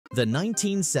The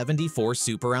 1974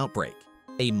 super outbreak,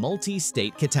 a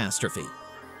multi-state catastrophe.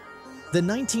 The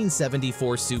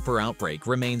 1974 super outbreak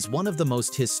remains one of the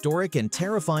most historic and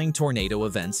terrifying tornado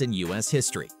events in U.S.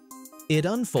 history. It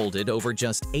unfolded over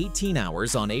just 18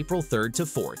 hours on April 3rd to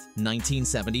 4th,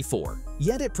 1974,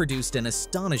 yet it produced an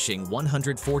astonishing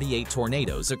 148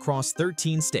 tornadoes across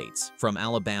 13 states, from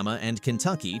Alabama and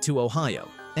Kentucky to Ohio,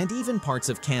 and even parts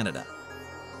of Canada.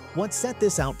 What set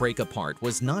this outbreak apart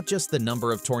was not just the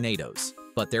number of tornadoes,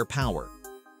 but their power.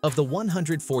 Of the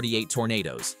 148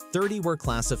 tornadoes, 30 were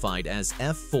classified as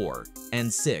F4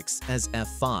 and 6 as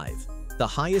F5, the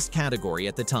highest category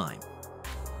at the time.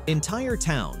 Entire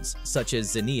towns, such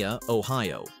as Xenia,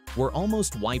 Ohio, were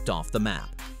almost wiped off the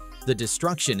map. The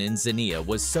destruction in Xenia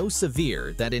was so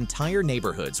severe that entire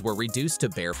neighborhoods were reduced to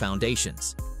bare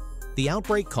foundations. The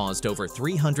outbreak caused over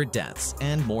 300 deaths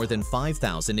and more than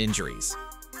 5,000 injuries.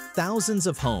 Thousands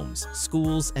of homes,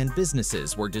 schools, and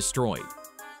businesses were destroyed.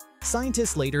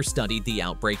 Scientists later studied the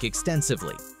outbreak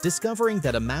extensively, discovering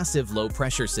that a massive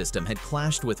low-pressure system had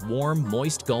clashed with warm,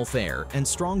 moist Gulf air and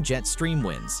strong jet stream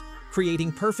winds,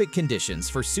 creating perfect conditions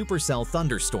for supercell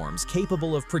thunderstorms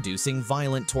capable of producing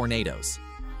violent tornadoes.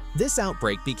 This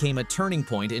outbreak became a turning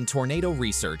point in tornado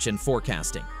research and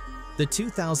forecasting. The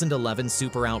 2011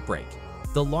 super outbreak,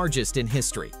 the largest in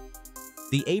history.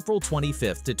 The April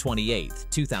 25th to 28th,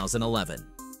 2011.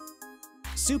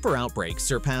 Super outbreaks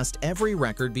surpassed every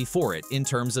record before it in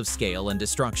terms of scale and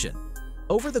destruction.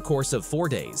 Over the course of 4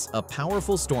 days, a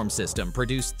powerful storm system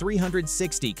produced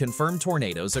 360 confirmed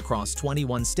tornadoes across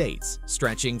 21 states,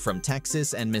 stretching from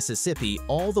Texas and Mississippi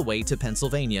all the way to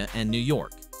Pennsylvania and New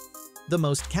York. The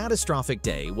most catastrophic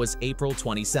day was April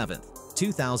 27th,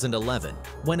 2011,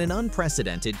 when an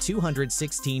unprecedented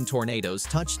 216 tornadoes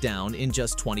touched down in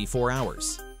just 24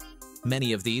 hours.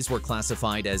 Many of these were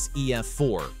classified as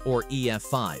EF4 or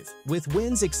EF5, with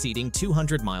winds exceeding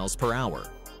 200 miles per hour,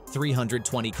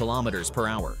 320 kilometers per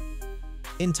hour.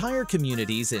 Entire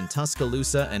communities in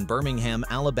Tuscaloosa and Birmingham,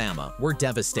 Alabama were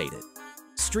devastated.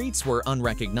 Streets were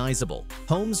unrecognizable,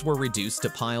 homes were reduced to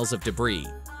piles of debris,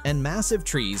 and massive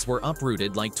trees were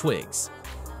uprooted like twigs.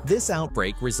 This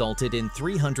outbreak resulted in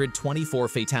 324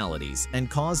 fatalities and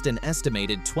caused an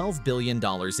estimated $12 billion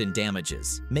in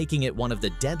damages, making it one of the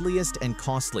deadliest and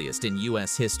costliest in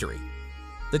U.S. history.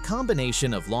 The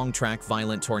combination of long-track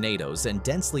violent tornadoes and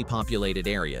densely populated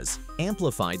areas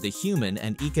amplified the human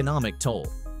and economic toll.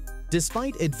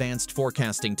 Despite advanced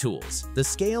forecasting tools, the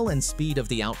scale and speed of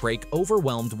the outbreak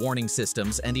overwhelmed warning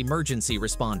systems and emergency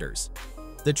responders.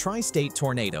 The Tri-State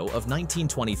Tornado of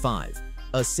 1925,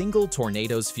 a single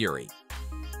tornado's fury.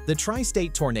 The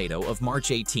Tri-State Tornado of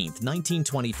March 18,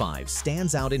 1925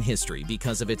 stands out in history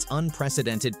because of its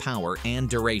unprecedented power and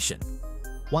duration.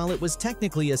 While it was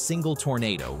technically a single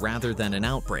tornado rather than an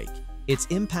outbreak, its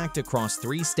impact across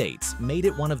 3 states made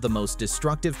it one of the most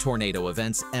destructive tornado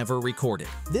events ever recorded.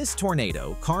 This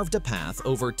tornado carved a path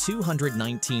over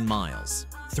 219 miles,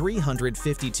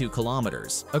 352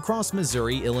 kilometers, across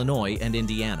Missouri, Illinois, and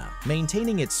Indiana,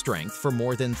 maintaining its strength for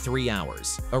more than 3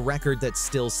 hours, a record that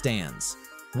still stands.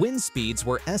 Wind speeds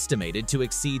were estimated to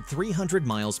exceed 300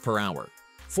 miles per hour,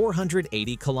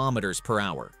 480 kilometers per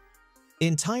hour.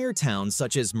 Entire towns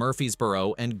such as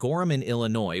Murfreesboro and Gorham in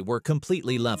Illinois were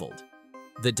completely leveled.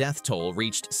 The death toll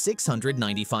reached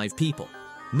 695 people,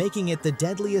 making it the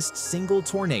deadliest single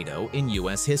tornado in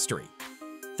U.S. history.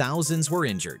 Thousands were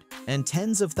injured, and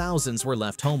tens of thousands were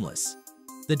left homeless.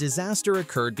 The disaster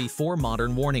occurred before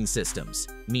modern warning systems,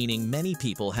 meaning many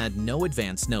people had no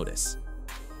advance notice.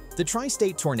 The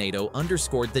Tri-State Tornado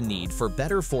underscored the need for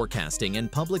better forecasting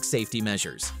and public safety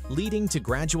measures, leading to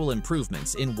gradual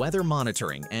improvements in weather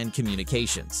monitoring and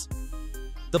communications.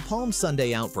 The Palm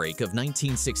Sunday outbreak of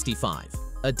 1965,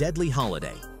 a deadly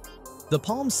holiday. The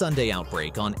Palm Sunday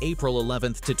outbreak on April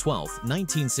 11th to 12th,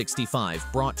 1965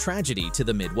 brought tragedy to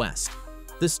the Midwest.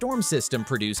 The storm system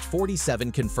produced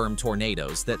 47 confirmed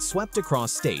tornadoes that swept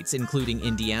across states including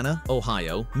Indiana,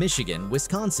 Ohio, Michigan,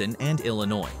 Wisconsin, and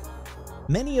Illinois.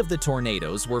 Many of the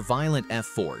tornadoes were violent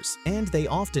F4s, and they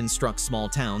often struck small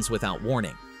towns without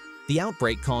warning. The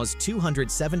outbreak caused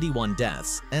 271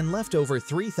 deaths and left over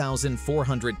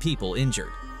 3,400 people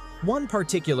injured. One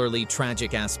particularly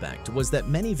tragic aspect was that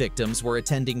many victims were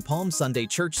attending Palm Sunday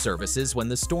church services when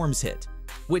the storms hit,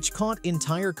 which caught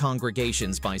entire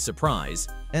congregations by surprise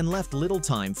and left little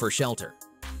time for shelter.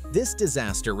 This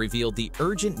disaster revealed the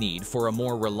urgent need for a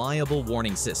more reliable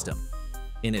warning system.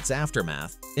 In its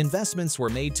aftermath, investments were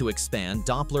made to expand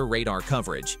Doppler radar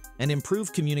coverage and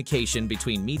improve communication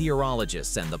between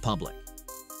meteorologists and the public.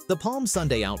 The Palm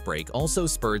Sunday outbreak also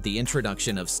spurred the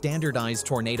introduction of standardized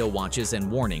tornado watches and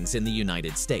warnings in the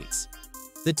United States.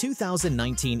 The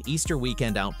 2019 Easter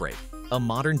weekend outbreak, a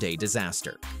modern-day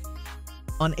disaster.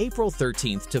 On April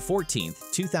 13th to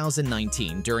 14th,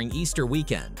 2019, during Easter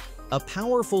weekend, a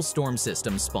powerful storm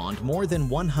system spawned more than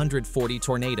 140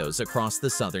 tornadoes across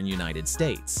the southern United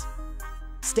States.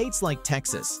 States like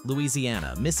Texas,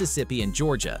 Louisiana, Mississippi, and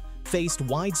Georgia faced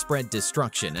widespread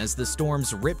destruction as the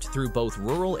storms ripped through both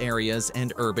rural areas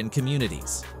and urban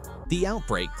communities. The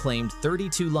outbreak claimed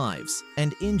 32 lives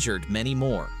and injured many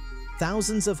more.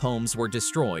 Thousands of homes were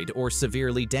destroyed or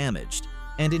severely damaged,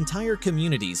 and entire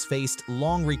communities faced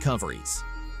long recoveries.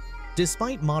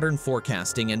 Despite modern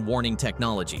forecasting and warning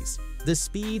technologies, the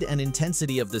speed and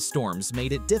intensity of the storms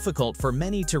made it difficult for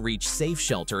many to reach safe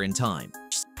shelter in time.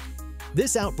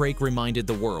 This outbreak reminded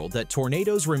the world that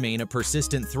tornadoes remain a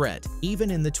persistent threat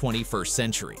even in the 21st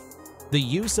century. The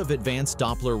use of advanced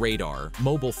Doppler radar,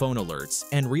 mobile phone alerts,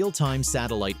 and real-time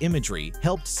satellite imagery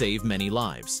helped save many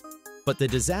lives. But the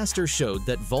disaster showed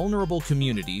that vulnerable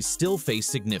communities still face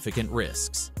significant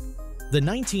risks. The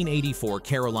 1984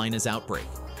 Carolinas outbreak,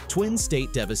 twin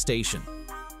state devastation.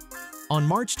 On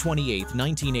March 28,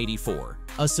 1984,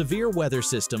 a severe weather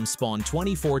system spawned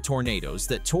 24 tornadoes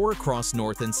that tore across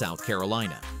North and South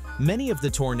Carolina. Many of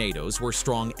the tornadoes were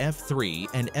strong F3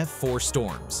 and F4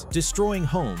 storms, destroying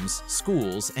homes,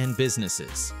 schools, and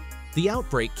businesses. The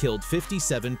outbreak killed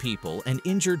 57 people and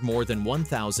injured more than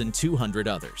 1,200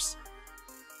 others.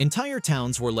 Entire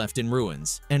towns were left in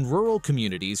ruins, and rural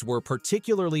communities were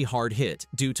particularly hard hit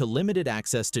due to limited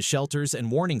access to shelters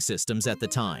and warning systems at the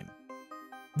time.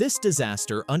 This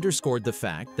disaster underscored the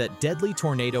fact that deadly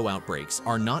tornado outbreaks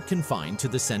are not confined to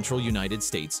the central United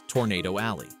States Tornado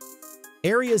Alley.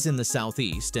 Areas in the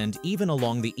southeast and even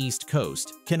along the east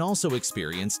coast can also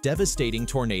experience devastating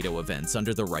tornado events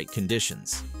under the right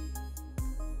conditions.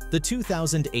 The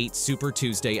 2008 Super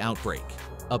Tuesday outbreak,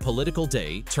 a political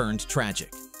day turned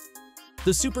tragic.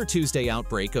 The Super Tuesday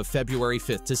outbreak of February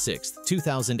 5th to 6th,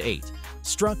 2008,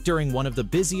 struck during one of the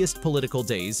busiest political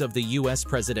days of the U.S.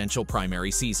 presidential primary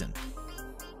season.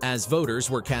 As voters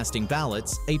were casting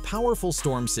ballots, a powerful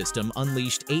storm system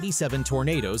unleashed 87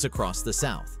 tornadoes across the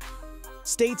South.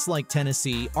 States like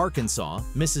Tennessee, Arkansas,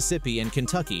 Mississippi, and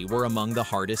Kentucky were among the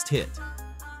hardest hit.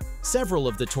 Several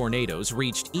of the tornadoes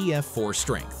reached EF4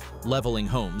 strength, leveling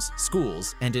homes,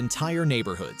 schools, and entire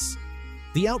neighborhoods.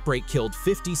 The outbreak killed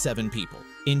 57 people,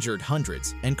 injured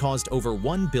hundreds, and caused over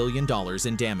 $1 billion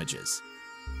in damages.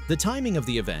 The timing of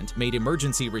the event made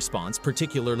emergency response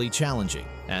particularly challenging,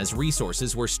 as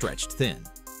resources were stretched thin.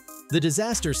 The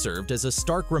disaster served as a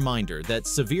stark reminder that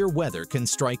severe weather can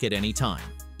strike at any time,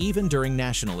 even during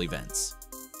national events.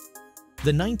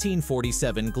 The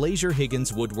 1947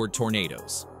 Glazier-Higgins-Woodward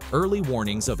tornadoes, early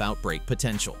warnings of outbreak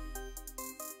potential.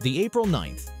 The April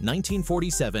 9,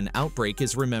 1947 outbreak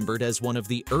is remembered as one of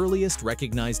the earliest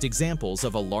recognized examples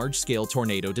of a large-scale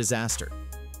tornado disaster.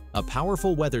 A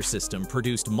powerful weather system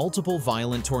produced multiple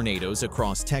violent tornadoes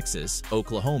across Texas,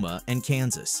 Oklahoma, and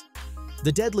Kansas.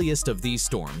 The deadliest of these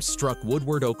storms struck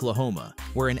Woodward, Oklahoma,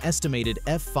 where an estimated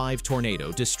F5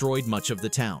 tornado destroyed much of the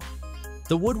town.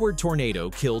 The Woodward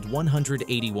tornado killed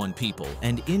 181 people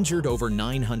and injured over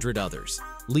 900 others,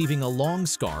 leaving a long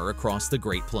scar across the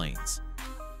Great Plains.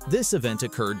 This event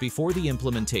occurred before the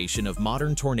implementation of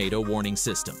modern tornado warning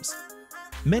systems.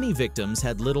 Many victims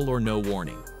had little or no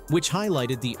warning, which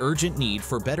highlighted the urgent need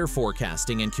for better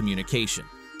forecasting and communication,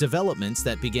 developments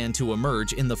that began to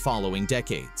emerge in the following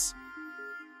decades.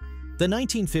 The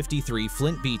 1953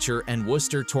 Flint Beecher and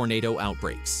Worcester tornado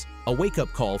outbreaks, a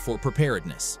wake-up call for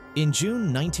preparedness. In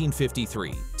June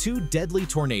 1953, two deadly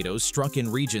tornadoes struck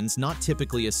in regions not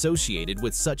typically associated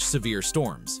with such severe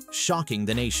storms, shocking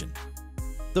the nation.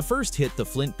 The first hit the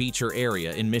Flint Beecher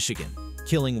area in Michigan,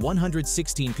 killing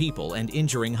 116 people and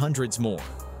injuring hundreds more.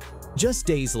 Just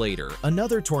days later,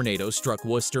 another tornado struck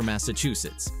Worcester,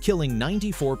 Massachusetts, killing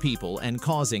 94 people and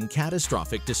causing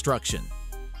catastrophic destruction.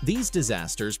 These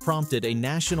disasters prompted a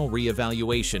national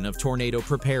reevaluation of tornado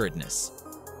preparedness.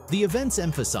 The events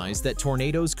emphasized that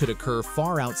tornadoes could occur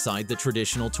far outside the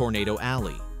traditional tornado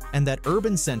alley, and that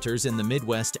urban centers in the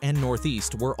Midwest and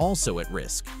Northeast were also at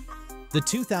risk. The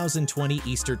 2020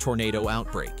 Easter tornado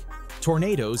outbreak,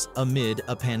 tornadoes amid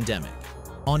a pandemic.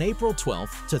 On April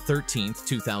 12 to 13,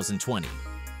 2020,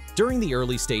 during the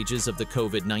early stages of the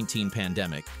COVID-19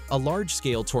 pandemic, a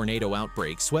large-scale tornado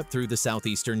outbreak swept through the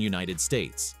southeastern United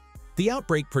States. The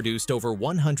outbreak produced over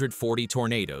 140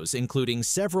 tornadoes, including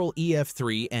several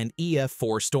EF3 and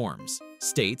EF4 storms.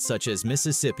 States such as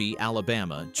Mississippi,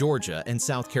 Alabama, Georgia, and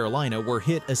South Carolina were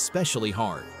hit especially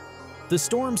hard. The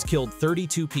storms killed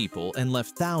 32 people and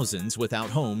left thousands without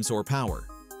homes or power.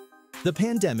 The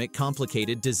pandemic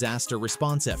complicated disaster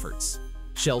response efforts.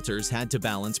 Shelters had to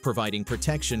balance providing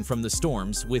protection from the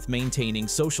storms with maintaining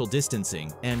social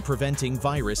distancing and preventing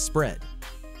virus spread.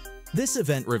 This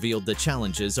event revealed the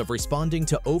challenges of responding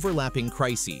to overlapping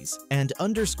crises and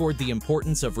underscored the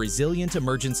importance of resilient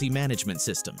emergency management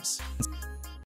systems.